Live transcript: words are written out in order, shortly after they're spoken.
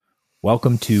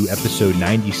Welcome to episode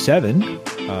 97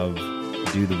 of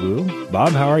Do the Woo.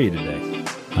 Bob, how are you today?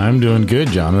 I'm doing good,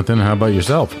 Jonathan. How about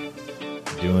yourself?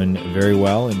 Doing very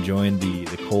well, enjoying the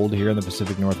cold here in the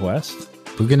Pacific Northwest.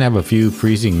 We're going to have a few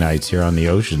freezing nights here on the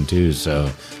ocean, too, so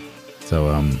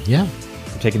yeah.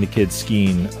 We're taking the kids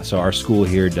skiing. So our school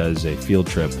here does a field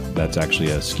trip that's actually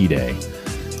a ski day.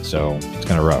 So it's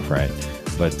kind of rough, right?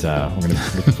 But we're going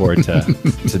to look forward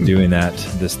to doing that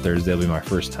this Thursday. It'll be my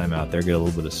first time out there, get a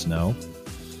little bit of snow.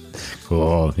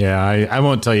 Cool. Yeah, I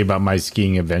won't tell you about my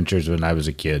skiing adventures when I was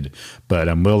a kid, but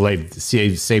we'll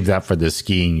save that for the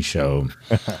skiing show.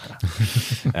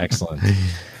 Excellent.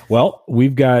 Well,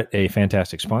 we've got a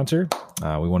fantastic sponsor.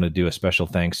 We want to do a special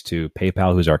thanks to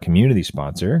PayPal, who's our community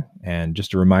sponsor. And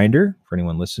just a reminder for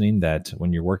anyone listening that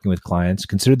when you're working with clients,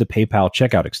 consider the PayPal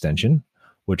checkout extension,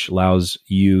 which allows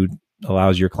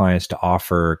your clients to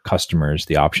offer customers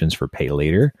the options for pay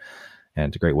later. And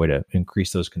it's a great way to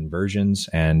increase those conversions.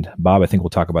 And Bob, I think we'll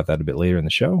talk about that a bit later in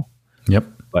the show. Yep.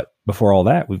 But before all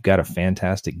that, we've got a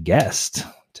fantastic guest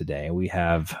today. We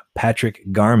have Patrick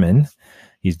Garman.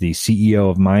 He's the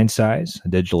CEO of Mindsize, a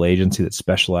digital agency that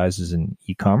specializes in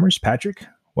e-commerce. Patrick,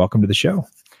 welcome to the show.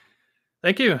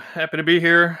 Thank you. Happy to be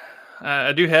here.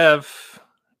 I do have a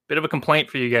bit of a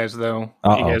complaint for you guys, though.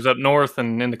 You guys up north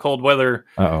and in the cold weather.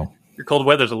 Your cold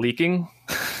weather's leaking.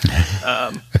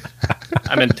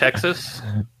 I'm in Texas.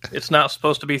 It's not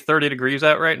supposed to be 30 degrees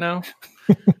out right now.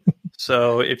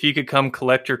 So if you could come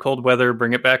collect your cold weather,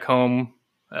 bring it back home,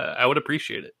 I would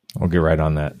appreciate it. We'll get right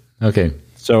on that. Okay.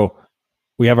 So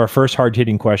we have our first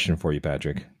hard-hitting question for you,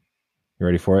 Patrick. You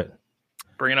ready for it?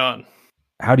 Bring it on.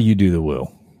 How do you do the woo?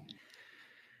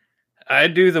 I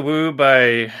do the woo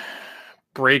by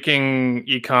breaking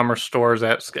e-commerce stores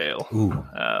at scale.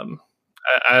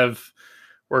 I've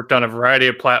worked on a variety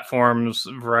of platforms,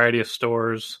 a variety of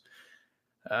stores.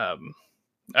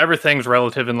 Everything's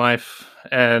relative in life,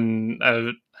 and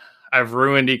I've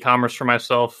ruined e-commerce for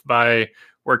myself by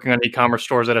working on e-commerce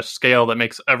stores at a scale that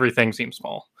makes everything seem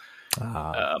small.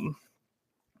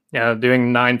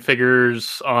 Doing 9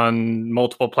 figures on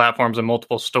multiple platforms and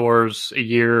multiple stores a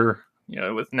year,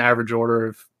 with an average order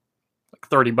of like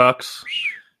 $30.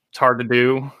 It's hard to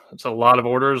do. It's a lot of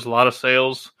orders, a lot of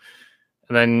sales,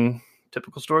 and then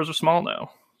typical stores are small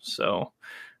now. So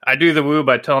I do the woo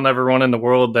by telling everyone in the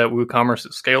world that WooCommerce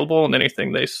is scalable, and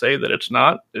anything they say that it's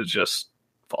not is just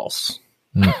false.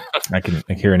 I can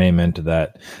hear an amen to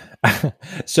that.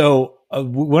 So we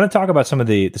want to talk about some of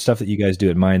the stuff that you guys do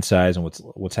at Mindsize and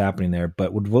what's happening there,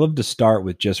 but would love to start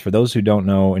with, just for those who don't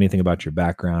know anything about your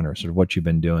background or sort of what you've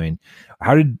been doing,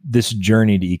 how did this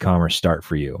journey to e-commerce start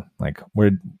for you? Like where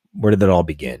did that all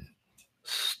begin?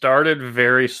 Started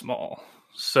very small.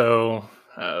 So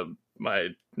my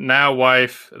now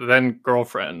wife, then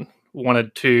girlfriend,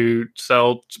 wanted to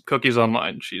sell cookies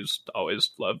online. She's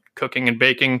always loved cooking and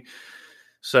baking.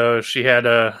 So she had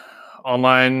a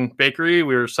online bakery.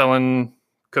 We were selling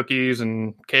cookies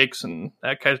and cakes and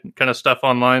that kind of stuff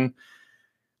online.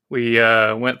 We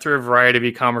went through a variety of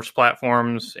e-commerce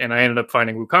platforms, and I ended up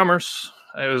finding WooCommerce.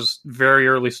 It was very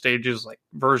early stages, like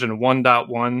version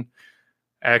 1.1.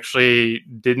 I actually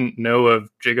didn't know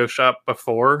of JigoShop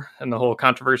before and the whole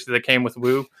controversy that came with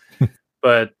Woo.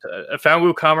 But I found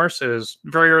WooCommerce. It was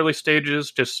very early stages,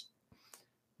 just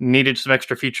needed some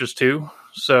extra features too.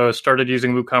 So I started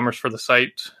using WooCommerce for the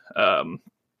site.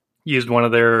 Used one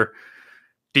of their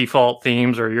default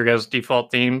themes, or your guys' default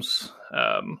themes.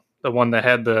 The one that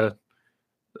had the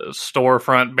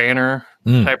storefront banner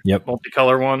type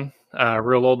multicolor one,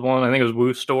 real old one. I think it was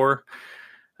Woo Store.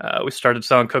 We started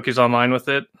selling cookies online with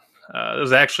it. It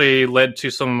was actually led to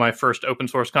some of my first open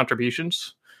source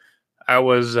contributions. I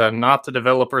was not the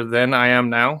developer then, I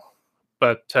am now,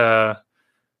 but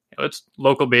it's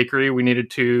local bakery. We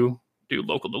needed to do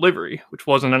local delivery, which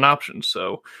wasn't an option.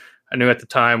 So I knew at the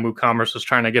time WooCommerce was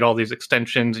trying to get all these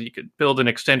extensions. You could build an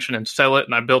extension and sell it.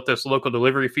 And I built this local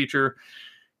delivery feature,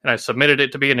 and I submitted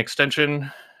it to be an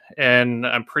extension. And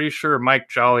I'm pretty sure Mike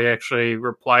Jolly actually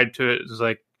replied to it. It was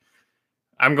like,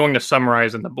 I'm going to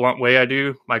summarize in the blunt way I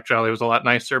do. Mike Jolly was a lot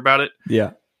nicer about it.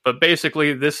 Yeah. But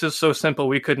basically, this is so simple,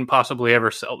 we couldn't possibly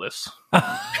ever sell this.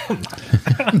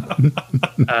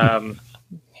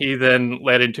 He then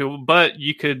led into, but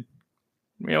you could,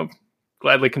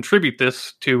 gladly contribute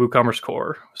this to WooCommerce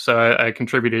Core. So I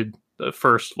contributed the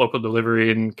first local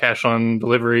delivery and cash on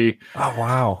delivery. Oh,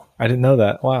 wow. I didn't know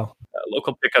that. Wow.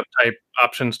 Local pickup type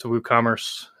options to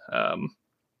WooCommerce.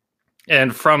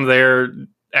 And from there,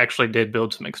 actually did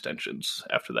build some extensions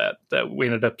after that we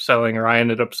ended up selling, or I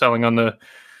ended up selling on the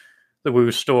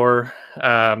Woo store.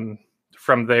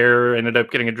 From there, ended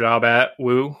up getting a job at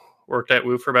Woo, worked at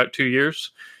Woo for about 2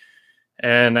 years.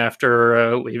 And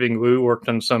after leaving Woo, worked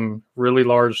on some really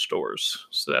large stores.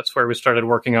 So that's where we started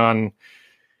working on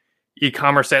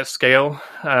e-commerce at scale.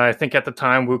 I think at the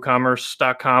time,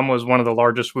 WooCommerce.com was one of the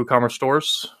largest WooCommerce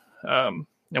stores. And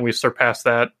we surpassed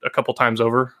that a couple times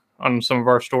over on some of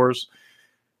our stores.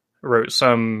 Wrote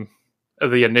some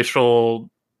of the initial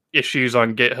issues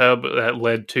on GitHub that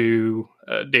led to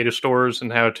data stores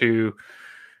and how to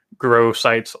grow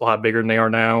sites a lot bigger than they are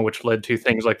now, which led to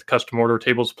things like the custom order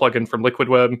tables plugin from Liquid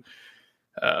Web.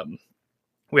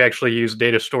 We actually use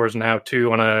data stores now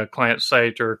too on a client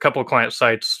site or a couple of client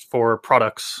sites for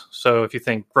products. So if you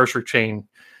think grocery chain,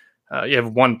 you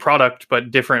have one product,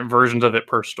 but different versions of it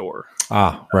per store.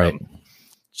 Ah, right.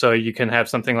 So you can have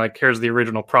something like, here's the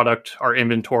original product, our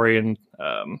inventory and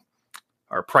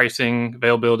our pricing,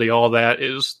 availability, all that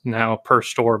is now per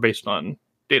store based on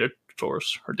data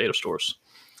stores or data stores.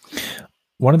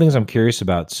 One of the things I'm curious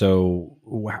about, so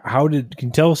can you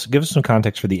give us some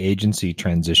context for the agency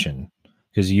transition?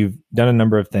 Because you've done a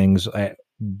number of things.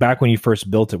 Back when you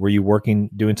first built it, were you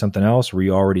doing something else? Or were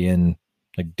you already in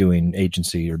like doing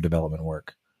agency or development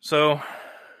work? So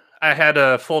I had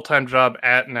a full-time job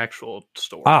at an actual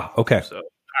store. Ah, okay. So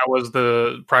I was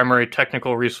the primary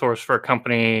technical resource for a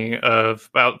company of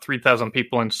about 3,000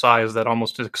 people in size that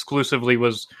almost exclusively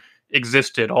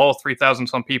existed, all 3,000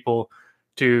 some people,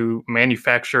 to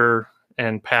manufacture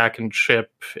and pack and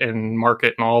ship and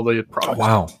market and all the products.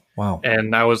 Oh, wow.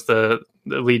 And I was the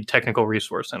lead technical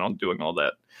resource and on doing all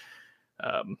that.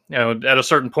 At a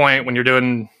certain point when you're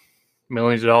doing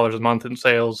millions of dollars a month in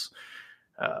sales,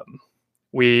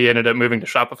 we ended up moving to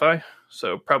Shopify.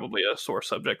 So probably a sore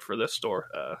subject for this store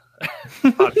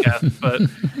podcast, but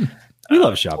we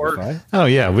love Shopify. Oh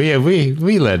yeah,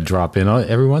 we let drop in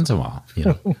every once in a while.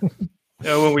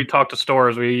 When we talk to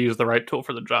stores, we use the right tool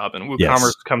for the job, and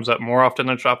WooCommerce comes up more often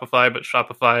than Shopify. But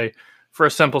Shopify, for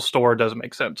a simple store, doesn't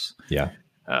make sense. Yeah,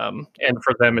 and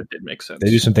for them, it did make sense. They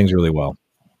do some things really well.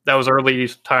 That was early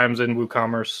times in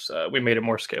WooCommerce. We made it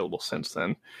more scalable since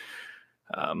then.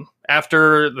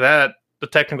 After that, the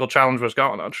technical challenge was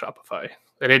gone on Shopify.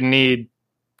 They didn't need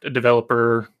a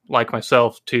developer like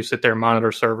myself to sit there and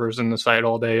monitor servers in the site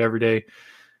all day, every day.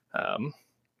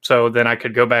 So then I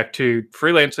could go back to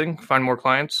freelancing, find more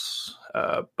clients,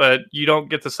 but you don't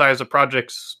get the size of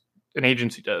projects an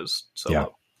agency does.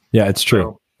 So yeah, it's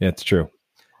true. It's true.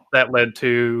 That led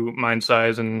to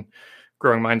Mindsize and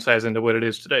growing Mindsize into what it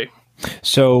is today.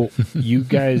 So you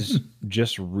guys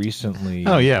just recently.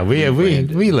 Oh yeah,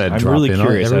 we let. I'm drop really in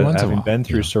curious. every once in a Having while. been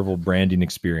through several branding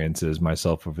experiences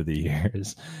myself over the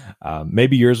years,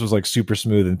 maybe yours was like super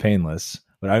smooth and painless.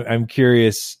 But I'm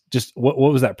curious, just what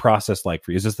was that process like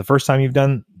for you? Is this the first time you've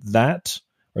done that,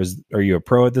 or are you a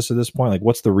pro at this point? Like,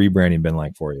 what's the rebranding been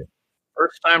like for you?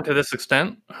 First time to this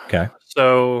extent. Okay.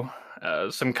 So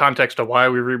some context to why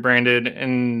we rebranded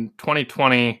in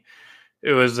 2020.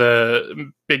 It was a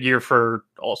big year for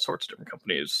all sorts of different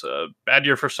companies. Bad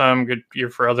year for some, good year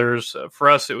for others.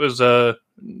 For us, it was a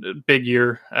big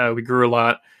year. We grew a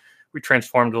lot. We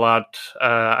transformed a lot.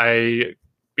 I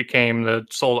became the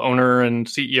sole owner and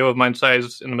CEO of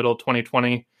Mindsize in the middle of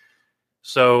 2020.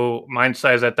 So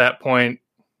Mindsize at that point,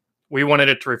 we wanted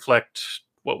it to reflect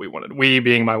what we wanted. We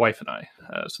being my wife and I,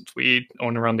 since we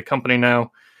own around the company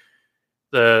now.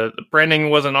 The branding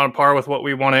wasn't on par with what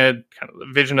we wanted. Kind of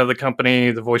the vision of the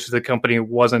company, the voice of the company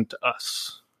wasn't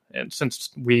us. And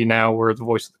since we now were the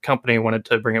voice of the company, wanted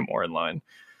to bring it more in line.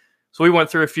 So we went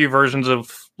through a few versions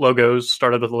of logos,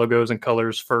 started with logos and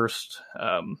colors first.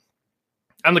 I'm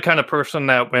the kind of person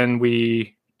that when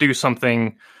we do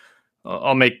something,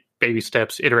 I'll make baby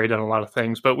steps, iterate on a lot of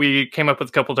things. But we came up with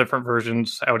a couple different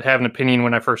versions. I would have an opinion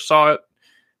when I first saw it,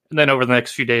 and then over the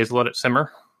next few days, let it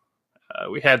simmer.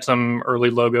 We had some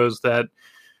early logos that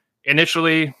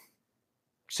initially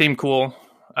seemed cool,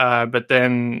 but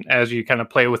then as you kind of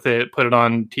play with it, put it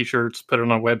on t-shirts, put it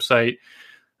on a website,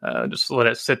 just let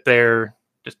it sit there,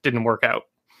 just didn't work out.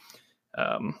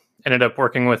 Ended up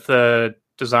working with a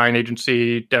design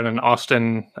agency down in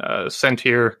Austin,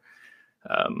 Sentier.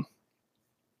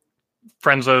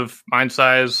 Friends of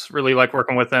Mindsize, really like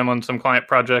working with them on some client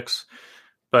projects,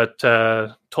 but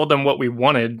told them what we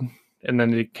wanted, and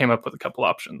then they came up with a couple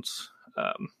options.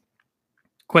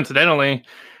 Coincidentally,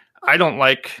 I don't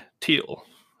like teal.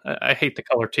 I hate the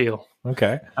color teal.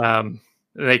 Okay.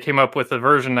 They came up with a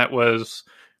version that was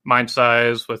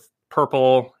Mindsize with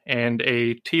purple and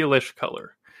a tealish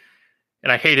color.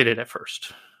 And I hated it at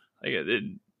first.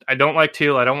 I don't like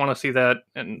teal. I don't want to see that.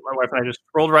 And my wife and I just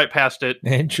rolled right past it.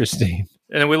 Interesting.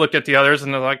 And then we looked at the others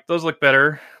and they're like, those look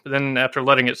better. But then after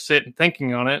letting it sit and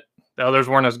thinking on it, the others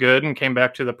weren't as good and came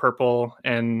back to the purple.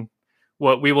 And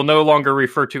what we will no longer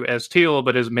refer to as teal,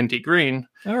 but as minty green.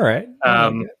 All right.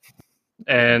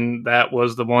 And that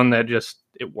was the one that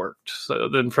it worked. So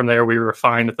then from there, we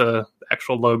refined the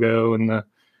actual logo and the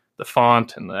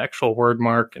font and the actual word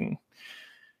mark, and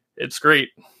it's great.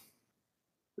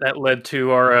 That led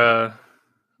to our,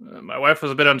 my wife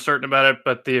was a bit uncertain about it,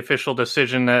 but the official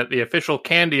decision that the official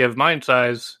candy of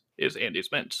Mindsize is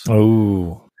Andy's Mints.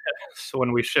 Oh. So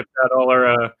when we shipped out all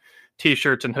our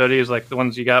t-shirts and hoodies, like the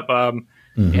ones you got, Bob,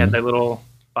 we had that little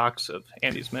box of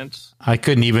Andy's Mints. I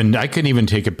couldn't even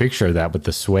take a picture of that with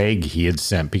the swag he had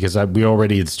sent, because we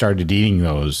already had started eating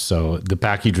those. So the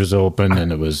package was open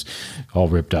and it was all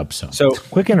ripped up. So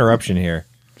quick interruption here,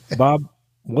 Bob.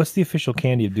 What's the official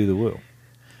candy of Do the Woo?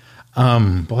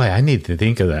 Boy, I need to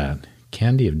think of that.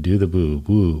 Candy of Do the Woo.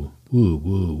 Woo, woo,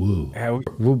 woo,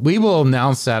 woo. We will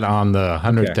announce that on the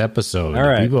 100th episode. All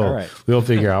right. We'll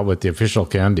figure out what the official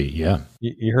candy. Yeah.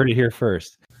 You heard it here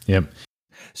first. Yep.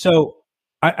 So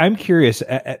I'm curious,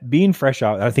 at being fresh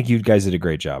out, I think you guys did a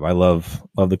great job. I love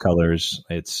the colors.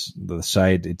 It's the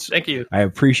site. Thank you. I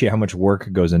appreciate how much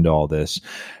work goes into all this.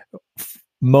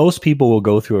 Most people will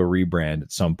go through a rebrand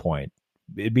at some point.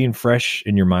 It being fresh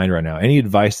in your mind right now, any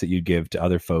advice that you'd give to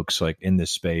other folks like in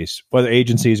this space, whether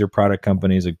agencies or product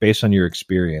companies, like based on your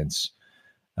experience,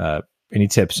 any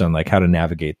tips on like how to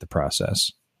navigate the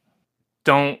process?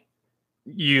 Don't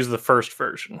use the first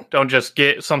version. Don't just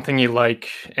get something you like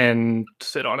and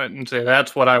sit on it and say,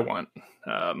 that's what I want.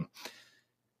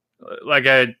 Like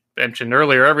I mentioned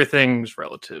earlier, everything's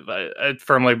relative. I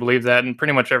firmly believe that in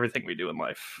pretty much everything we do in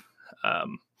life.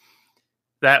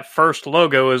 That first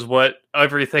logo is what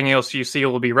everything else you see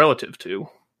will be relative to.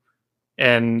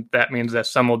 And that means that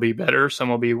some will be better, some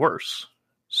will be worse.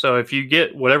 So if you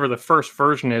get whatever the first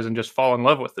version is and just fall in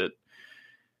love with it,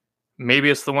 maybe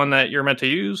it's the one that you're meant to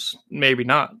use, maybe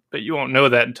not. But you won't know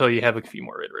that until you have a few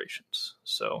more iterations.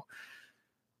 So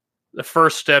the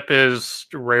first step is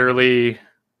rarely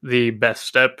the best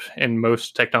step in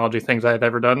most technology things I've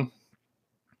ever done.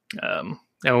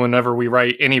 And whenever we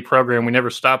write any program, we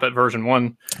never stop at version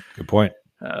 1. Good point.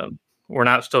 We're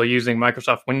not still using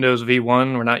Microsoft Windows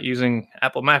V1. We're not using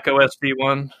Apple Mac OS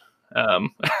V1.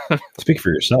 Speak for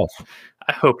yourself.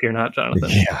 I hope you're not, Jonathan.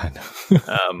 Yeah.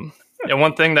 And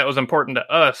one thing that was important to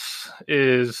us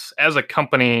is, as a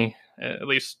company, at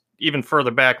least even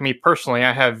further back, me personally,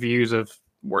 I have views of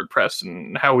WordPress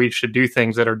and how we should do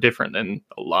things that are different than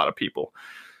a lot of people.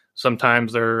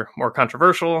 Sometimes they're more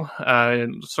controversial.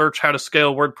 Search how to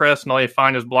scale WordPress, and all you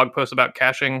find is blog posts about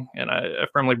caching, and I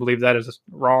firmly believe that is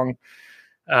wrong.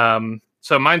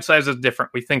 So Mindsize is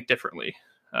different. We think differently.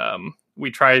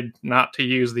 We tried not to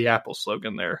use the Apple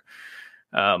slogan there.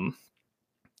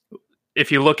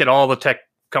 If you look at all the tech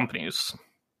companies,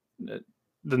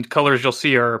 the colors you'll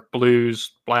see are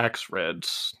blues, blacks,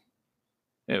 reds.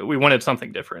 We wanted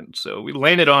something different, so we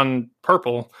landed on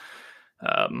purple.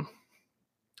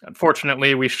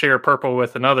 Unfortunately, we share purple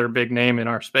with another big name in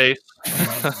our space.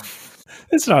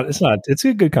 It's not. It's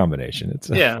a good combination.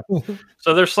 Yeah.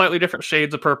 So there's slightly different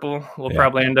shades of purple. We'll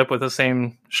probably end up with the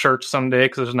same shirts someday,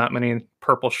 because there's not many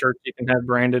purple shirts you can have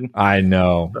branded. I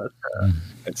know. But,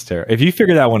 it's terrible. If you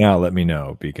figure that one out, let me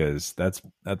know, because that's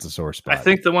a sore spot. I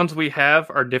think the ones we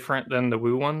have are different than the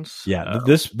Woo ones. Yeah.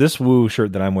 This Woo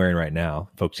shirt that I'm wearing right now,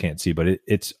 folks can't see, but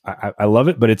I love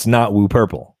it, but it's not Woo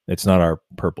purple. It's not our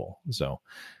purple. So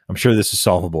I'm sure this is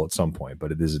solvable at some point,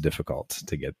 but it is difficult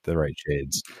to get the right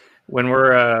shades. When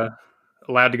we're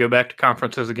allowed to go back to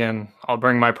conferences again, I'll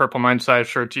bring my purple Mindsize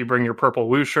shirts. You bring your purple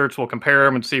Woo shirts. We'll compare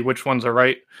them and see which ones are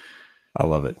right. I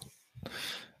love it.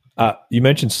 You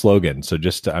mentioned slogan, so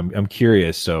I'm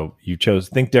curious. So you chose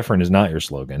 "Think Different" is not your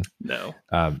slogan. No.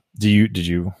 Did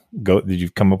you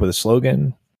come up with a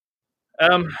slogan?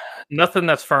 Nothing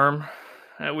that's firm.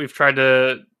 We've tried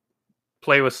to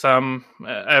play with some.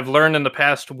 I've learned in the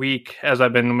past week, as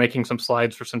I've been making some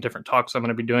slides for some different talks I'm going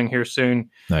to be doing here soon.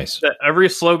 Nice. That every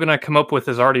slogan I come up with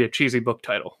is already a cheesy book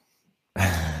title.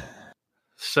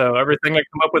 So everything I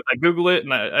come up with, I Google it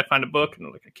and I find a book and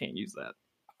I'm like, I can't use that.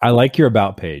 I like your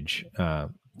about page.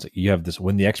 You have this: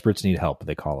 when the experts need help,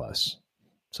 they call us.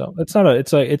 So it's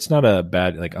not a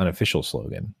bad, like, unofficial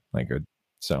slogan.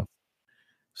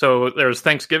 So there's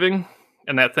Thanksgiving.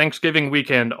 And that Thanksgiving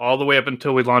weekend, all the way up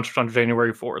until we launched on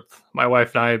January 4th, my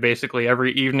wife and I, basically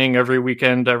every evening, every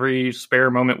weekend, every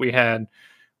spare moment we had,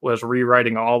 was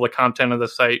rewriting all the content of the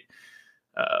site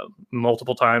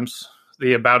multiple times.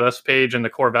 The About Us page and the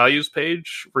Core Values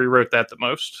page, rewrote that the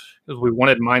most, because we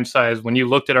wanted Mindsize, when you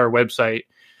looked at our website,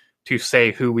 to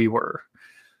say who we were.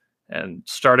 And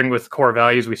starting with Core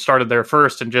Values, we started there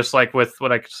first. And just like with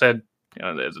what I said,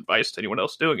 as advice to anyone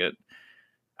else doing it,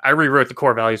 I rewrote the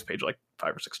core values page like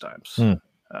 5 or 6 times.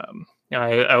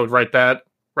 I would write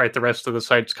the rest of the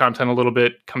site's content a little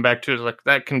bit, come back to it like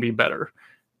that can be better.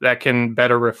 That can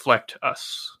better reflect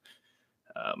us.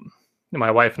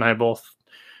 My wife and I both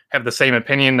have the same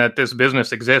opinion that this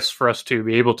business exists for us to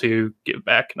be able to give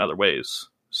back in other ways.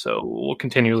 So we'll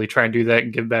continually try and do that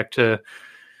and give back to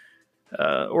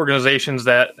organizations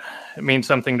that mean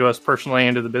something to us personally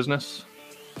and to the business.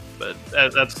 But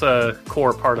that's a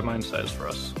core part of Mindsize for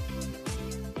us.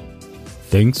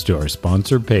 Thanks to our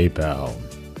sponsor, PayPal.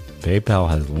 PayPal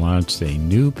has launched a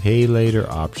new pay later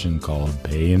option called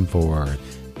Pay in 4.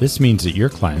 This means that your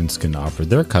clients can offer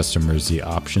their customers the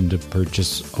option to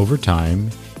purchase over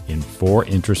time in 4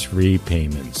 interest-free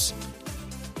payments.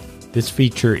 This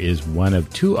feature is one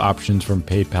of 2 options from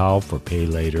PayPal for Pay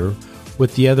Later,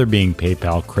 with the other being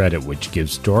PayPal Credit, which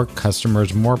gives store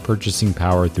customers more purchasing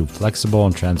power through flexible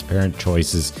and transparent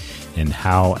choices in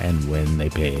how and when they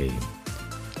pay.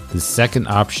 The second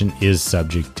option is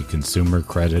subject to consumer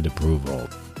credit approval.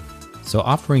 So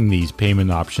offering these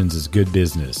payment options is good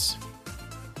business.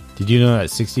 Did you know that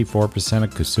 64%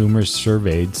 of consumers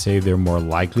surveyed say they're more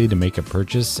likely to make a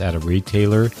purchase at a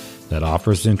retailer that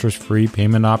offers interest-free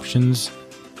payment options?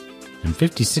 And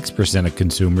 56% of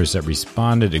consumers that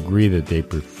responded agree that they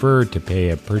prefer to pay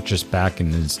a purchase back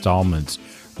in installments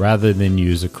rather than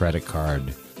use a credit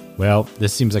card. Well,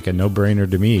 this seems like a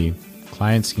no-brainer to me.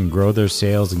 Clients can grow their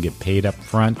sales and get paid up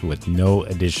front with no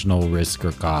additional risk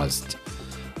or cost.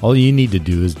 All you need to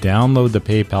do is download the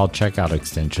PayPal checkout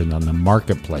extension on the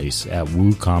marketplace at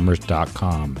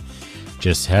WooCommerce.com.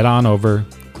 Just head on over,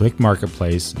 click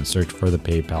Marketplace, and search for the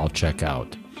PayPal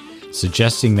checkout.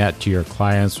 Suggesting that to your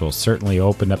clients will certainly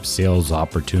open up sales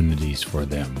opportunities for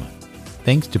them.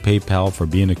 Thanks to PayPal for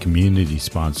being a community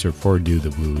sponsor for Do the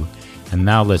Woo. And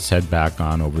now let's head back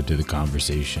on over to the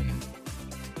conversation.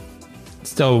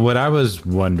 So what I was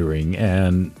wondering,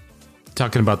 and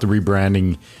talking about the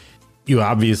rebranding, you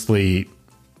obviously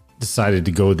decided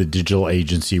to go the digital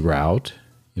agency route,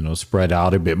 spread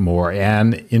out a bit more,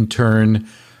 and in turn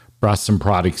brought some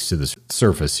products to the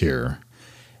surface here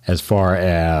as far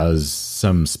as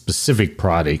some specific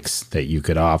products that you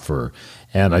could offer.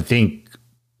 And I think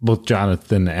both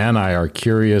Jonathan and I are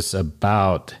curious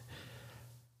about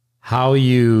how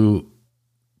you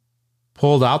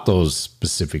pulled out those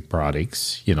specific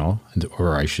products,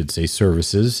 or I should say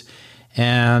services,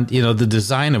 and, the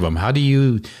design of them. How do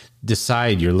you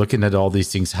decide? You're looking at all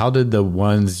these things. How did the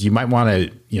ones, you might want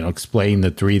to, explain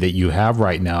the 3 that you have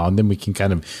right now, and then we can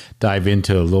kind of dive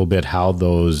into a little bit how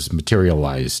those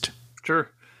materialized. Sure.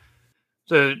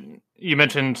 So you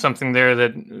mentioned something there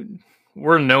that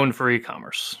we're known for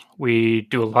e-commerce. We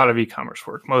do a lot of e-commerce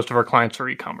work. Most of our clients are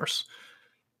e-commerce.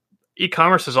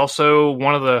 E-commerce is also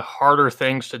one of the harder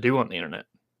things to do on the internet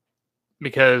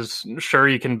because sure,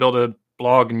 you can build a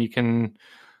blog and you can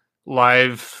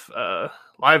live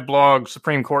blog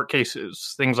Supreme Court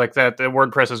cases, things like that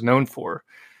WordPress is known for.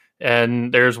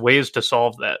 And there's ways to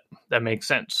solve that make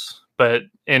sense. But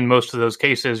in most of those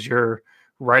cases, you're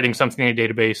writing something in a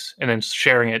database and then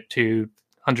sharing it to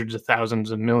hundreds of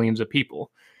thousands and millions of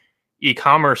people.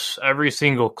 E-commerce, every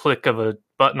single click of a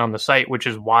button on the site, which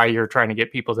is why you're trying to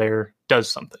get people there, does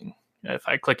something. If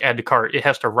I click add to cart, it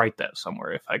has to write that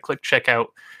somewhere. If I click checkout,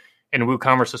 in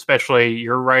WooCommerce especially,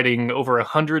 you're writing over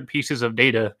 100 pieces of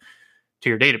data to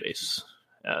your database.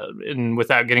 And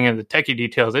without getting into the techie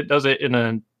details, it does it in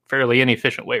a fairly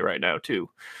inefficient way right now too.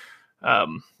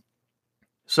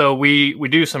 So we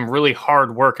do some really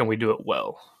hard work and we do it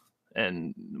well.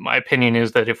 And my opinion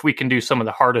is that if we can do some of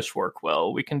the hardest work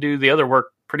well, we can do the other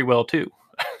work pretty well too.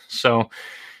 So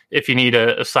if you need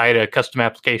a site, a custom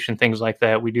application, things like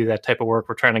that, we do that type of work.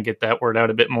 We're trying to get that word out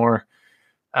a bit more.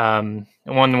 And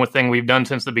one thing we've done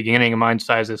since the beginning of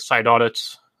Mindsize is site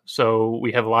audits. So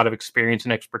we have a lot of experience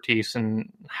and expertise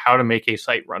in how to make a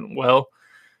site run well.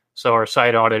 So our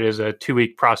site audit is a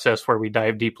 2-week process where we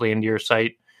dive deeply into your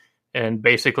site and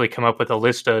basically come up with a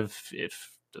list of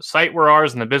if the site were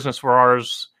ours and the business were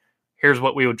ours, here's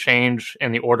what we would change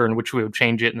and the order in which we would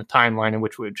change it and the timeline in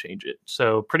which we would change it.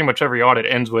 So pretty much every audit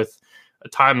ends with a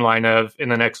timeline of in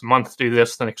the next month do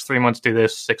this, the next 3 months do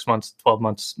this, 6 months, 12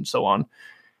 months, and so on.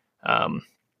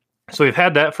 So we've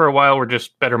had that for a while. We're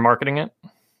just better marketing it.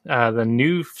 The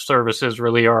new services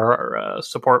really are our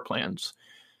support plans.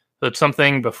 So it's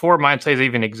something before Mindsize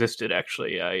even existed,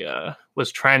 actually. I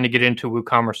was trying to get into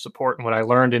WooCommerce support, and what I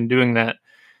learned in doing that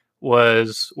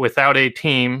was without a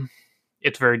team,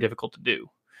 it's very difficult to do.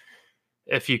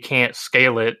 If you can't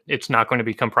scale it, it's not going to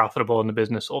become profitable, and the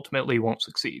business ultimately won't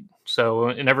succeed. So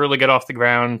it never really got off the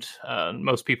ground.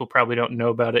 Most people probably don't know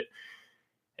about it.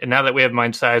 And now that we have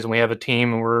Mindsize and we have a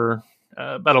team, and we're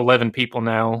about 11 people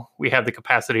now, we have the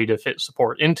capacity to fit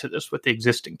support into this with the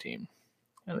existing team.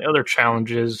 And the other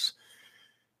challenge is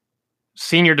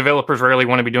senior developers rarely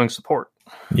want to be doing support.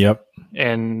 Yep.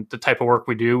 And the type of work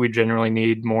we do, we generally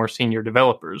need more senior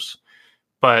developers.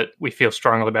 But we feel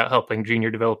strongly about helping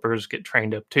junior developers get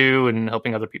trained up too and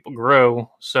helping other people grow.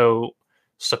 So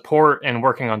support and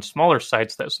working on smaller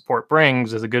sites that support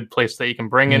brings is a good place that you can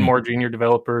bring in more junior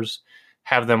developers,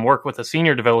 have them work with the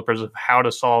senior developers of how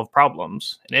to solve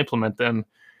problems and implement them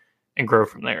and grow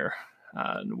from there.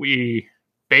 We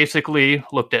basically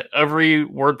looked at every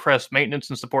WordPress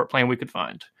maintenance and support plan we could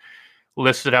find,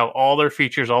 listed out all their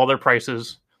features, all their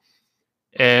prices,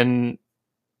 and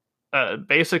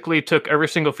basically took every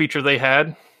single feature they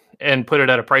had and put it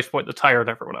at a price point that's higher than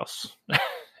everyone else.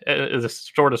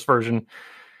 The shortest version.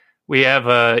 We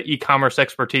have e-commerce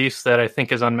expertise that I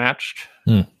think is unmatched.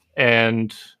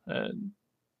 And I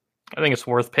think it's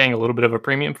worth paying a little bit of a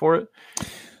premium for it.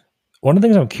 One of the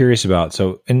things I'm curious about,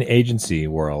 so in the agency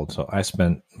world, so I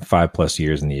spent 5+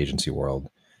 years in the agency world.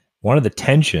 One of the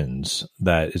tensions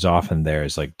that is often there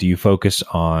is like, do you focus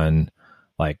on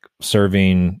like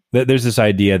serving? There's this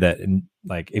idea that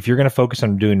like if you're going to focus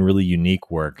on doing really unique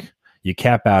work, you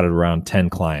cap out at around 10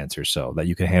 clients or so that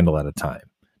you can handle at a time,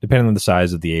 depending on the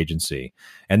size of the agency.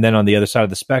 And then on the other side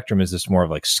of the spectrum is this more of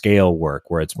like scale work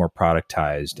where it's more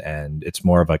productized and it's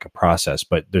more of like a process,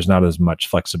 but there's not as much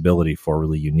flexibility for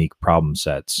really unique problem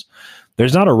sets.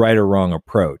 There's not a right or wrong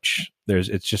approach.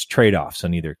 It's just trade-offs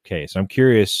in either case. I'm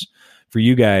curious for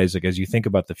you guys, like as you think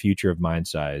about the future of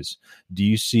Mindsize, do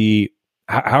you see,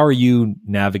 how are you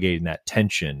navigating that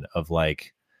tension of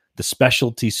like the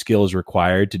specialty skills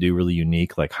required to do really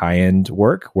unique, like high-end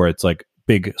work where it's like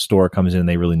big store comes in and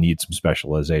they really need some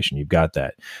specialization. You've got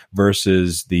that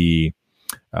versus the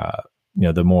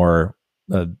more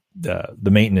the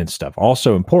maintenance stuff,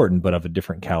 also important, but of a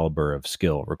different caliber of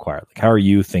skill required. Like, how are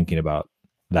you thinking about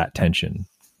that tension?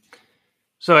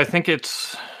 So I think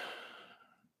if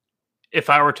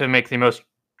I were to make the most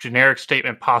generic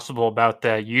statement possible about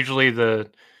that, usually the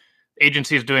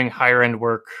agencies doing higher end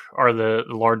work are the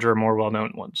larger, more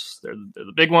well-known ones. They're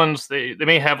the big ones. They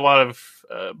may have a lot of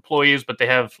employees, but they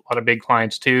have a lot of big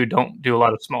clients too. Don't do a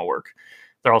lot of small work.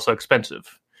 They're also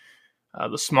expensive.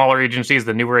 The smaller agencies,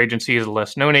 the newer agencies, the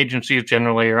less known agencies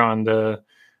generally are on the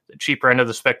cheaper end of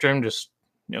the spectrum. Just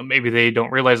maybe they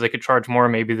don't realize they could charge more.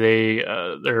 Maybe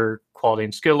their quality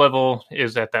and skill level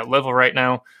is at that level right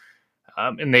now,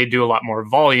 and they do a lot more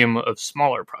volume of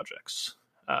smaller projects.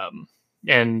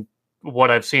 And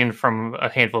what I've seen from a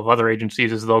handful of other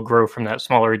agencies is they'll grow from that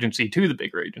smaller agency to the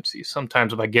bigger agency,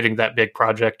 sometimes by getting that big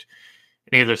project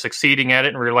and either succeeding at it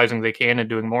and realizing they can and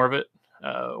doing more of it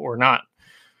or not.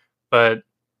 But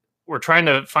we're trying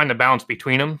to find a balance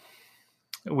between them.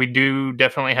 We do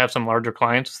definitely have some larger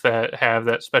clients that have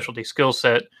that specialty skill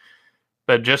set,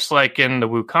 but just like in the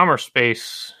WooCommerce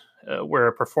space, where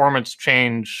a performance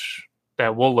change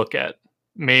that we'll look at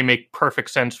may make perfect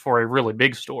sense for a really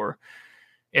big store,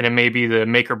 and it may be the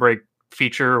make or break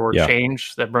feature or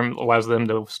change that allows them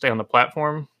to stay on the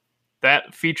platform.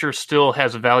 That feature still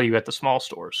has value at the small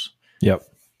stores. Yep.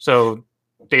 So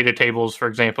data tables, for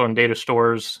example, and data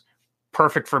stores,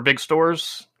 perfect for big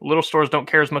stores. Little stores don't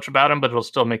care as much about them, but it'll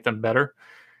still make them better.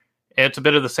 And it's a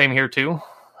bit of the same here too.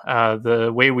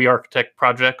 The way we architect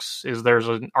projects is there's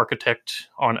an architect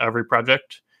on every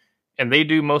project, and they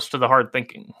do most of the hard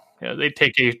thinking. They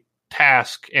take a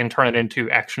task and turn it into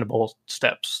actionable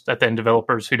steps that then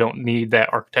developers who don't need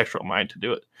that architectural mind to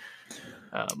do it.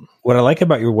 What I like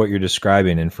about what you're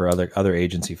describing, and for other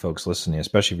agency folks listening,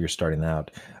 especially if you're starting out,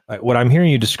 what I'm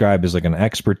hearing you describe is like an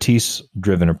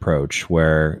expertise-driven approach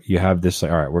where you have this,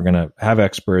 like, all right, we're going to have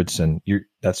experts, and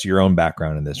that's your own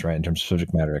background in this, right, in terms of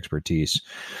subject matter expertise.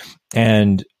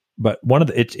 But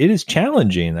it is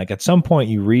challenging. Like at some point,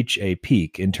 you reach a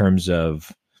peak in terms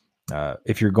of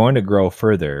if you're going to grow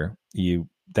further,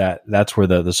 that's where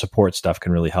the support stuff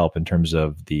can really help in terms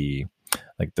of the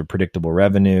predictable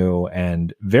revenue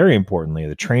and, very importantly,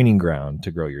 the training ground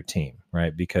to grow your team,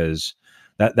 right? Because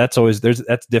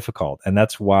that's difficult, and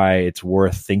that's why it's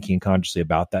worth thinking consciously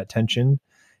about that tension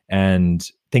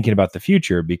and thinking about the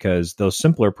future, because those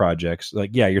simpler projects,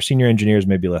 like, your senior engineers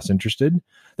may be less interested.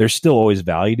 There's still always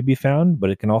value to be found, but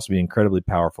it can also be an incredibly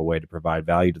powerful way to provide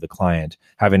value to the client,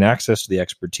 having access to the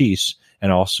expertise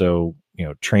and also,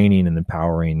 training and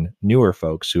empowering newer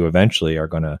folks who eventually are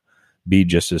going to be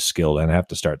just as skilled and have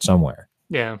to start somewhere.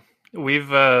 Yeah.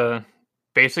 We've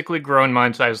basically grown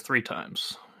Mindsize 3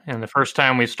 times. And the first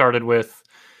time we started with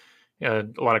a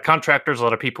lot of contractors, a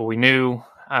lot of people we knew.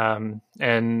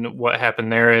 And what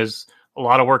happened there is a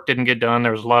lot of work didn't get done.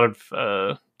 There was a lot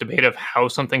of debate of how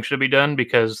something should be done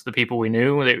because the people we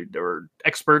knew, they were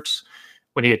experts.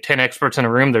 When you get 10 experts in a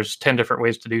room, there's 10 different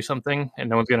ways to do something, and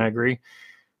no one's going to agree.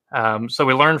 So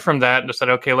we learned from that and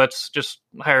decided, okay, let's just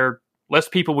hire less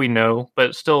people we know,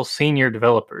 but still senior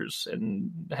developers,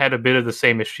 and had a bit of the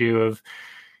same issue of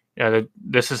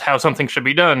this is how something should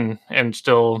be done, and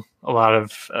still a lot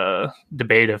of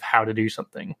debate of how to do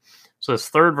something. So this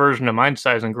third version of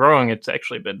Mindsize and growing, it's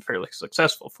actually been fairly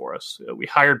successful for us. We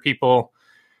hired people.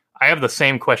 I have the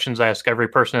same questions I ask every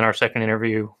person in our second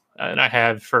interview, and I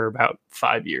have for about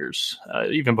 5 years.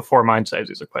 Even before Mindsize,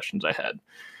 these are questions I had.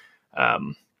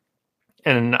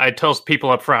 And I tell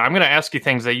people up front, I'm going to ask you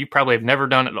things that you probably have never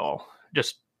done at all.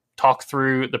 Just talk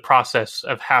through the process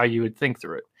of how you would think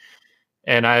through it.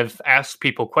 And I've asked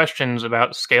people questions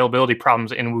about scalability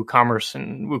problems in WooCommerce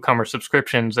and WooCommerce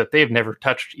subscriptions that they've never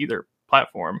touched either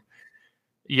platform.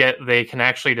 Yet they can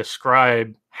actually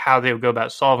describe how they would go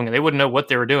about solving it. They wouldn't know what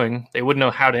they were doing. They wouldn't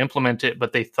know how to implement it,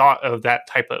 but they thought of that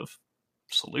type of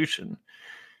solution.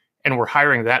 And we're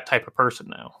hiring that type of person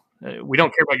now. We don't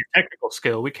care about your technical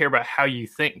skill. We care about how you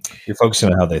think. You're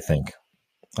focusing on how they think.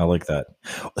 I like that.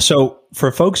 So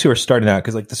for folks who are starting out,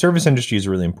 because like the service industry is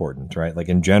really important, right? Like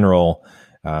in general,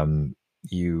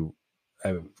 you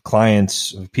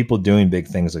clients, people doing big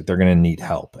things, like they're going to need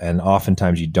help. And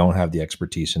oftentimes you don't have the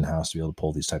expertise in-house to be able to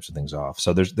pull these types of things off.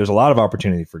 So there's a lot of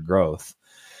opportunity for growth.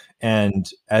 And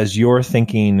as you're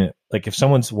thinking, like if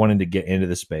someone's wanting to get into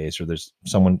the space, or there's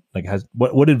someone like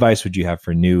what advice would you have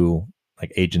for new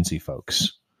like agency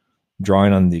folks,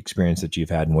 drawing on the experience that you've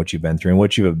had and what you've been through and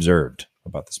what you've observed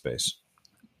about the space?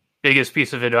 Biggest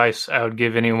piece of advice I would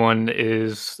give anyone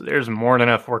is there's more than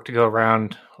enough work to go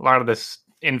around. A lot of this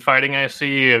infighting I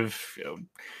see of,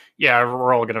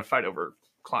 we're all going to fight over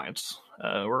clients.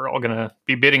 We're all going to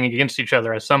be bidding against each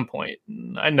other at some point.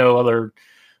 And I know other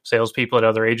salespeople at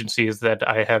other agencies that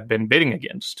I have been bidding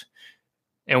against.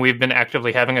 And we've been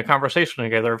actively having a conversation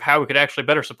together of how we could actually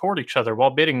better support each other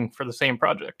while bidding for the same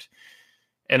project.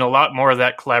 And a lot more of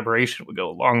that collaboration would go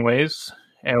a long ways.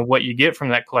 And what you get from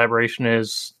that collaboration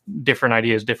is different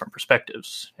ideas, different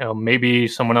perspectives. Maybe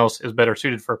someone else is better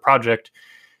suited for a project.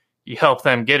 You help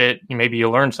them get it. Maybe you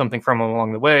learn something from them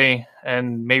along the way,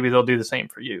 and maybe they'll do the same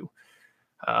for you.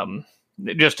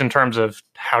 Just in terms of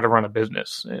how to run a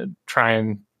business, try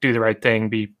and do the right thing,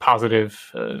 be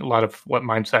positive. A lot of what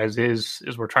Mindsize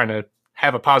is we're trying to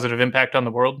have a positive impact on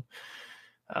the world.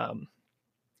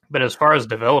 But as far as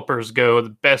developers go, the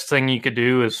best thing you could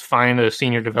do is find a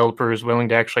senior developer who's willing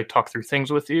to actually talk through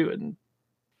things with you and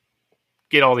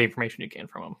get all the information you can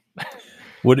from them.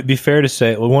 Would it be fair to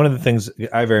say, well, one of the things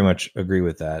I very much agree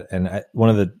with that. And one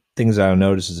of the things I'll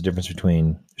notice is the difference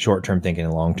between short-term thinking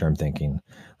and long-term thinking.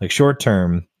 Like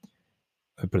short-term,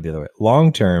 I put it the other way.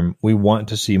 Long-term, we want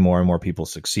to see more and more people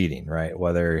succeeding, right?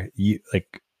 Whether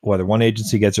one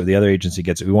agency gets it or the other agency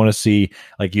gets it. We want to see,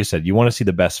 like you said, you want to see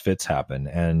the best fits happen.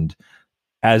 And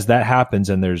as that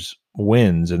happens and there's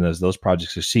wins and as those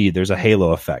projects succeed, there's a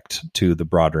halo effect to the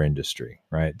broader industry,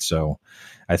 right? So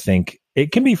I think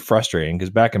it can be frustrating because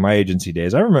back in my agency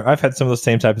days, I remember I've had some of those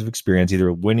same types of experience,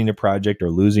 either winning a project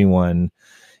or losing one.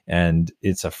 And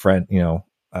it's a friend,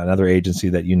 another agency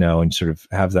that and you sort of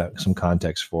have some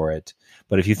context for it.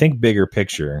 But if you think bigger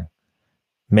picture,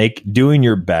 doing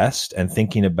your best and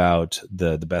thinking about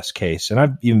the best case. And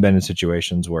I've even been in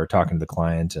situations where talking to the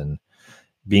client and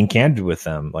being candid with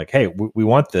them, like, hey, we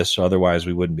want this, so otherwise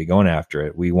we wouldn't be going after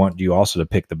it. We want you also to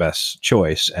pick the best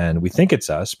choice. And we think it's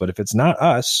us, but if it's not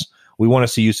us, we want to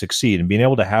see you succeed. And being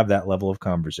able to have that level of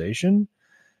conversation,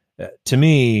 to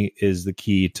me, is the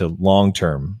key to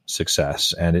long-term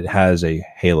success. And it has a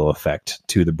halo effect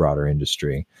to the broader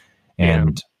industry.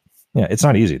 And yeah, it's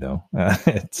not easy though.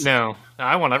 No,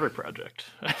 I want every project.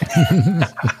 And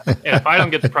if I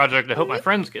don't get the project, I hope my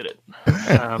friends get it.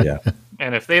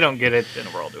 And if they don't get it, then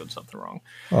we're all doing something wrong.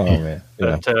 Oh man.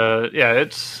 Yeah. But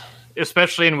it's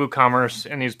especially in WooCommerce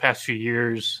in these past few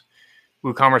years,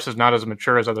 WooCommerce is not as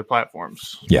mature as other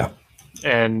platforms. Yeah.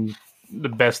 And the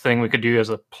best thing we could do as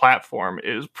a platform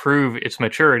is prove its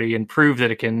maturity and prove that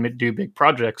it can do big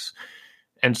projects.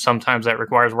 And sometimes that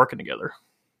requires working together.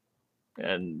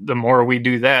 And the more we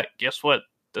do that, guess what?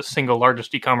 The single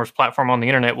largest e-commerce platform on the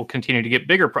internet will continue to get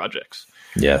bigger projects.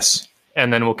 Yes.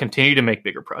 And then we'll continue to make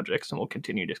bigger projects and we'll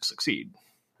continue to succeed.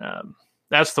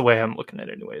 That's the way I'm looking at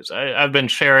it anyways. I've been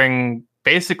sharing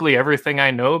basically everything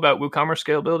I know about WooCommerce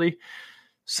scalability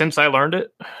since I learned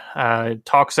it.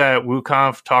 Talks at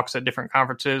WooConf, talks at different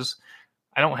conferences.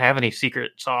 I don't have any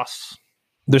secret sauce.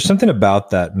 There's something about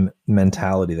that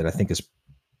mentality that I think is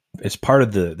part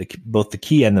of the both the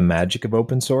key and the magic of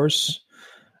open source.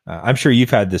 I'm sure you've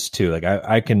had this too. Like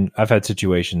I've had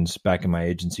situations back in my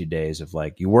agency days of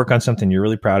like, you work on something you're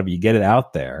really proud of, you get it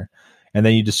out there, and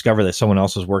then you discover that someone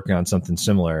else is working on something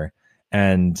similar.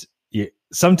 And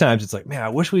sometimes it's like, man, I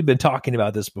wish we'd been talking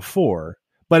about this before,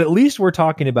 but at least we're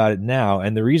talking about it now.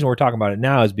 And the reason we're talking about it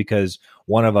now is because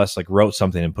one of us like wrote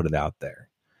something and put it out there.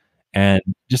 And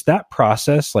just that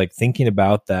process, like thinking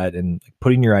about that and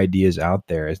putting your ideas out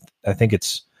there, I think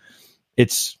it's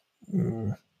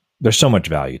there's so much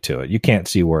value to it. You can't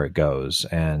see where it goes.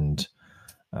 And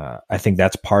I think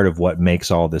that's part of what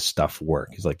makes all this stuff work.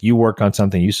 It's like you work on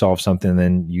something, you solve something, and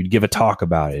then you give a talk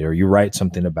about it or you write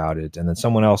something about it. And then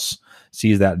someone else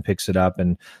sees that and picks it up.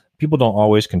 And people don't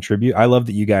always contribute. I love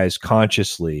that you guys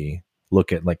consciously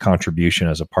look at like contribution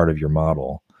as a part of your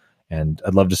model. And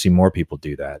I'd love to see more people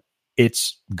do that.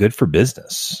 It's good for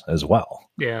business as well.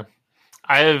 Yeah.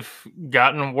 I have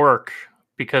gotten work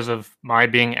because of my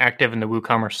being active in the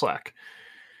WooCommerce Slack.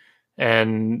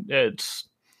 And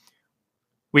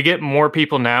we get more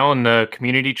people now in the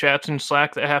community chats in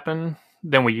Slack that happen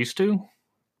than we used to.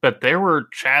 But there were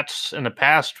chats in the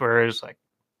past where it was like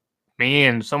me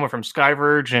and someone from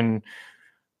Skyverge and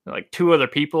like two other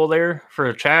people there for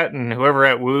a chat, and whoever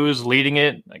at Woo's leading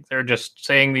it, like they're just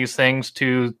saying these things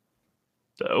to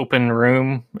the open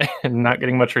room and not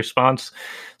getting much response.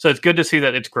 So it's good to see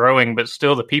that it's growing, but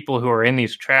still the people who are in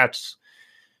these chats,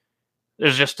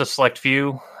 there's just a select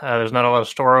few. There's not a lot of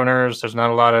store owners. There's not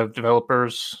a lot of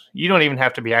developers. You don't even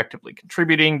have to be actively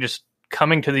contributing, just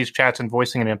coming to these chats and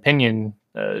voicing an opinion.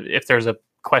 If there's a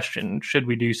question, should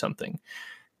we do something?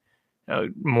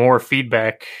 More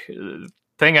feedback.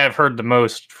 Thing I've heard the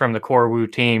most from the core Woo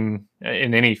team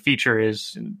in any feature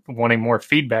is wanting more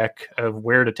feedback of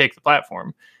where to take the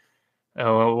platform. A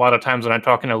lot of times when I'm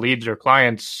talking to leads or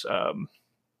clients,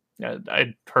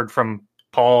 I heard from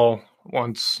Paul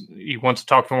once, he wants to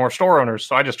talk to more store owners.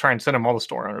 So I just try and send him all the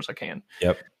store owners I can.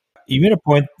 Yep. You made a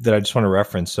point that I just want to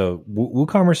reference. So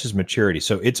WooCommerce's maturity.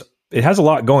 So it has a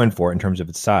lot going for it in terms of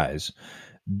its size.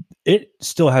 It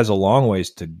still has a long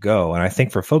ways to go. And I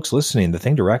think for folks listening, the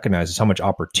thing to recognize is how much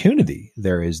opportunity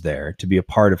there is there to be a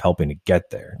part of helping to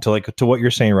get there. To what you're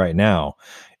saying right now,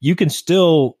 you can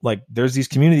still, like, there's these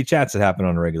community chats that happen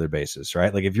on a regular basis,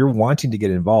 right? Like if you're wanting to get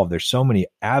involved, there's so many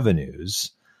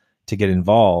avenues to get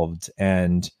involved.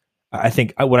 And I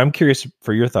think what I'm curious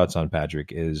for your thoughts on,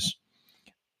 Patrick, is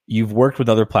you've worked with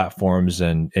other platforms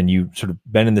and you've sort of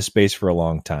been in this space for a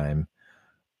long time.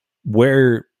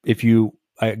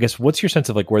 I guess, what's your sense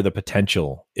of like where the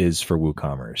potential is for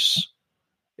WooCommerce?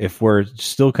 If we're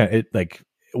still kind of like,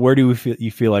 where do you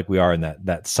feel like we are in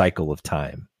that cycle of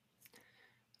time?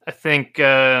 I think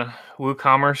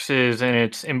WooCommerce is in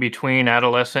its in between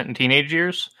adolescent and teenage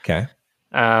years. Okay.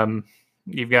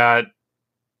 You've got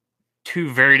two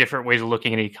very different ways of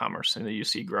looking at e-commerce and that you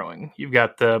see growing. You've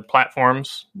got the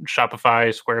platforms,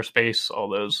 Shopify, Squarespace, all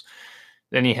those.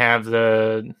 Then you have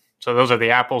so those are the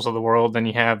Apples of the world. Then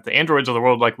you have the Androids of the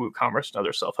world like WooCommerce and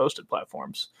other self-hosted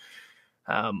platforms.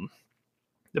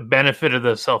 The benefit of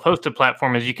the self-hosted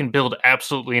platform is you can build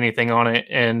absolutely anything on it.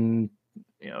 And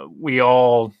we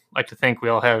all like to think we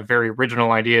all have very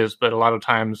original ideas, but a lot of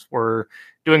times we're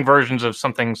doing versions of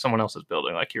something someone else is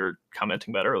building, like you were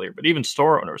commenting about earlier. But even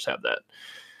store owners have that.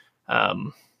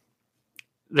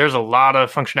 There's a lot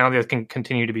of functionality that can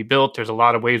continue to be built. There's a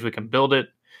lot of ways we can build it.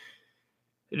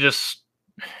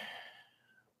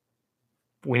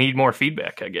 We need more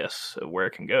feedback, I guess, of where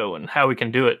it can go and how we can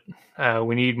do it.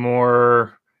 We need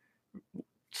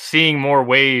seeing more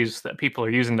ways that people are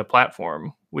using the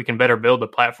platform. We can better build the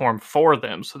platform for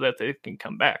them so that they can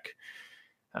come back.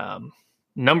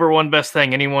 Number one best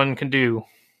thing anyone can do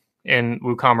in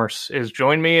WooCommerce is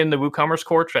join me in the WooCommerce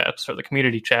core chats or the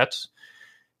community chats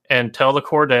and tell the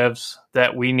core devs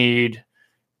that we need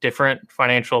different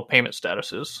financial payment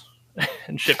statuses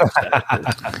and shipping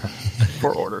statuses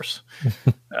for orders.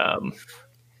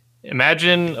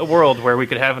 Imagine a world where we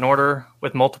could have an order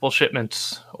with multiple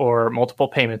shipments or multiple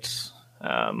payments.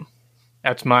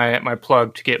 That's my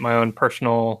plug to get my own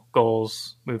personal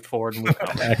goals moved forward. And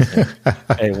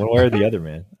hey, one way or the other,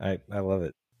 man. I love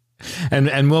it.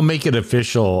 And we'll make it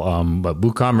official. But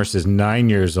WooCommerce is 9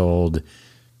 years old.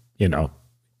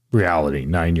 Reality,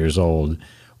 9 years old,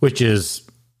 which is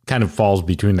kind of falls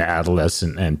between the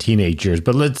adolescent and teenage years.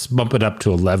 But let's bump it up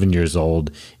to 11 years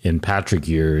old in Patrick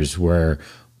years, where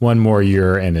one more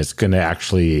year and it's going to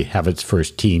actually have its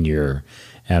first teen year,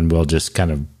 and we'll just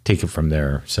kind of take it from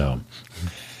there. So,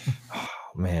 oh,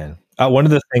 man, one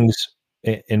of the things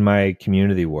in my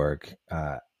community work,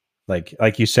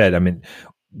 like you said, I mean,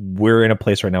 we're in a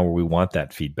place right now where we want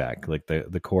that feedback. Like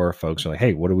the core folks are like,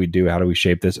 hey, what do we do? How do we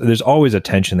shape this? There's always a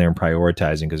tension there in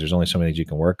prioritizing because there's only so many things you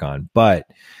can work on. But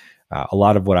a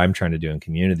lot of what I'm trying to do in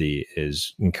community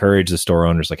is encourage the store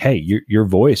owners, like, hey, your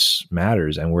voice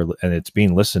matters, and it's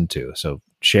being listened to. So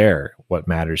share what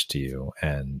matters to you,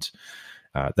 and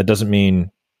that doesn't mean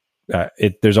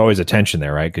there's always a tension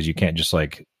there, right? Because you can't just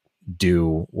like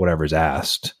do whatever's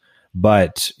asked,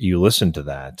 but you listen to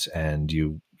that, and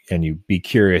you be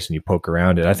curious and you poke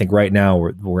around it. I think right now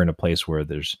we're in a place where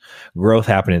there's growth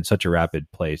happening at such a rapid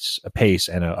pace,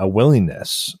 and a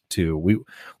willingness to we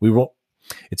will.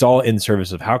 It's all in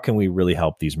service of how can we really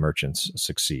help these merchants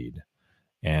succeed.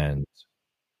 And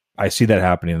I see that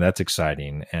happening. And that's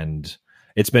exciting. And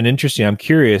it's been interesting. I'm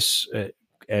curious,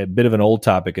 a bit of an old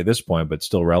topic at this point, but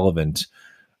still relevant.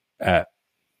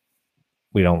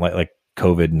 We don't like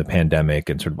COVID and the pandemic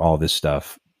and sort of all this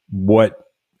stuff. What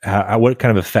kind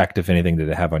of effect, if anything, did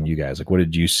it have on you guys? Like, what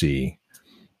did you see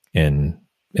in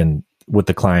with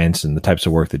the clients and the types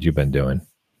of work that you've been doing?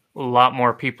 A lot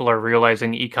more people are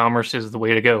realizing e-commerce is the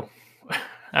way to go.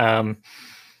 And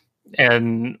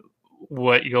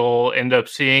what you'll end up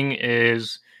seeing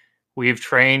is we've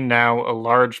trained now a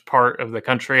large part of the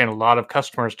country and a lot of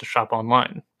customers to shop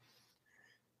online.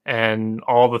 And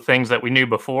all the things that we knew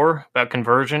before about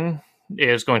conversion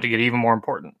is going to get even more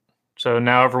important. So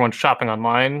now everyone's shopping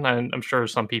online, and I'm sure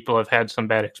some people have had some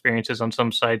bad experiences on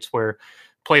some sites where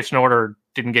place an order,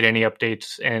 didn't get any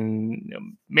updates,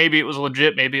 and maybe it was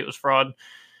legit, maybe it was fraud.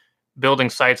 Building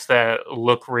sites that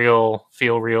look real,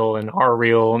 feel real, and are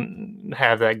real, and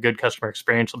have that good customer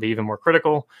experience will be even more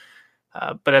critical.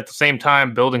 But at the same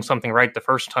time, building something right the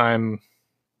first time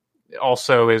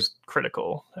also is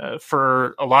critical.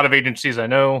 For a lot of agencies I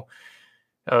know,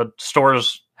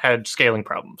 stores had scaling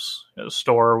problems. A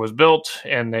store was built,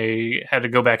 and they had to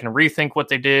go back and rethink what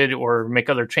they did or make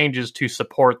other changes to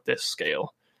support this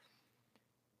scale.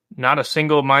 Not a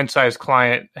single Mindsize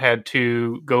client had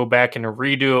to go back and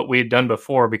redo what we had done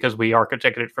before because we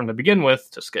architected it from the begin with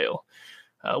to scale.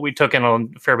 We took in a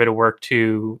fair bit of work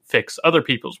to fix other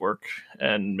people's work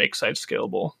and make sites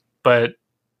scalable. But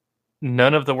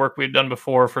none of the work we had done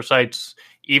before for sites,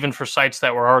 even for sites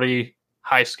that were already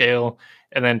high scale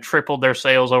and then tripled their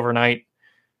sales overnight,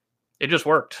 it just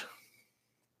worked.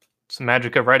 It's the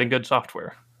magic of writing good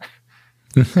software.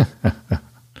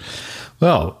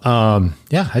 Well,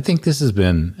 yeah, I think this has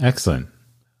been excellent.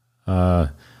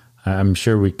 I'm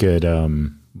sure we could.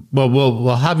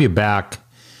 We'll have you back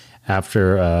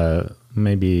after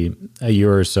maybe a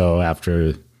year or so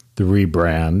after the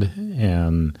rebrand,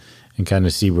 and kind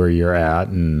of see where you're at,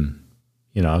 and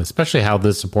especially how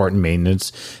the support and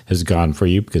maintenance has gone for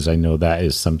you, because I know that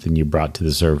is something you brought to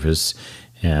the surface,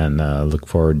 and look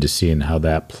forward to seeing how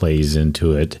that plays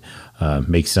into it.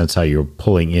 Makes sense how you're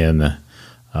pulling in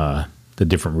the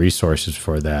different resources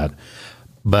for that.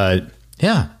 But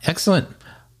yeah, excellent.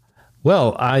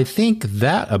 Well, I think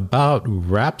that about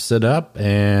wraps it up.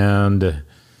 And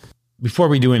before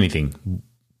we do anything,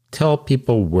 tell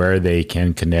people where they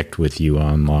can connect with you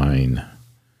online.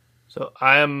 So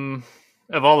I'm,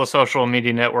 of all the social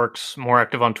media networks, more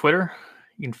active on Twitter.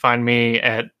 You can find me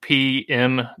at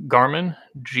PM Garman,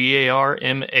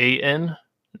 Garman,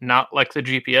 not like the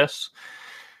GPS.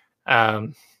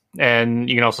 And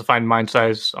you can also find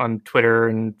Mindsize on Twitter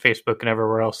and Facebook and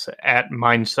everywhere else at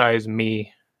Mindsize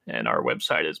Me. And our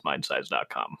website is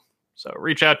mindsize.com. So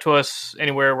reach out to us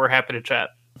anywhere. We're happy to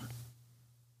chat.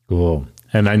 Cool.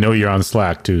 And I know you're on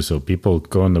Slack too. So people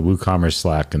go in the WooCommerce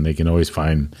Slack and they can always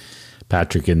find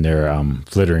Patrick in there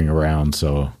flittering around.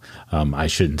 So I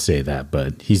shouldn't say that,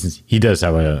 but he does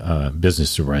have a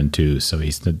business to run too. So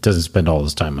he doesn't spend all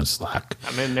his time on Slack.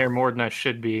 I'm in there more than I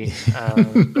should be.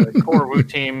 The core Woo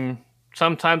team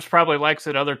sometimes probably likes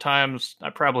it. Other times I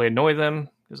probably annoy them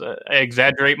because I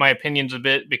exaggerate my opinions a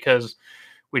bit because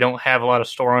we don't have a lot of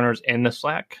store owners in the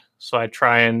Slack. So I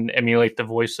try and emulate the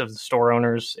voice of the store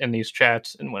owners in these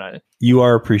chats. And you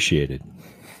are appreciated.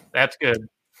 That's good.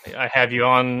 I have you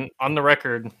on the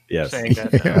record saying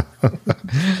that.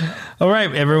 Yeah. All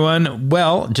right, everyone.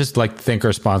 Well, just like to thank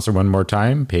our sponsor one more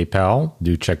time, PayPal.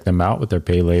 Do check them out with their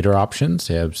pay later options.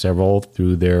 They have several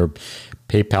through their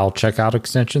PayPal checkout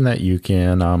extension that you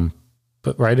can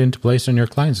put right into place on your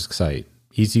client's site.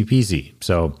 Easy peasy.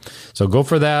 So go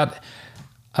for that.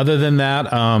 Other than that,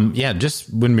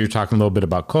 just when we were talking a little bit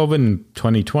about COVID in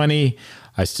 2020,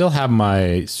 I still have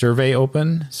my survey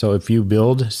open. So if you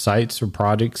build sites or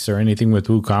projects or anything with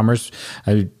WooCommerce,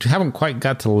 I haven't quite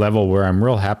got to the level where I'm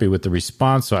real happy with the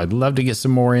response. So I'd love to get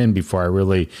some more in before I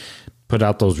really put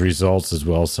out those results, as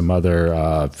well as some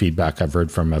other feedback I've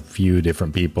heard from a few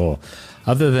different people.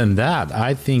 Other than that,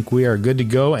 I think we are good to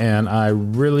go, and I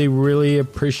really, really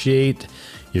appreciate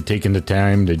you taking the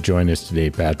time to join us today,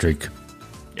 Patrick.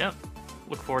 Yeah,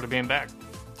 look forward to being back.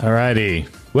 All righty.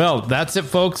 Well, that's it,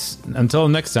 folks. Until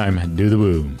next time, do the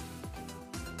woo.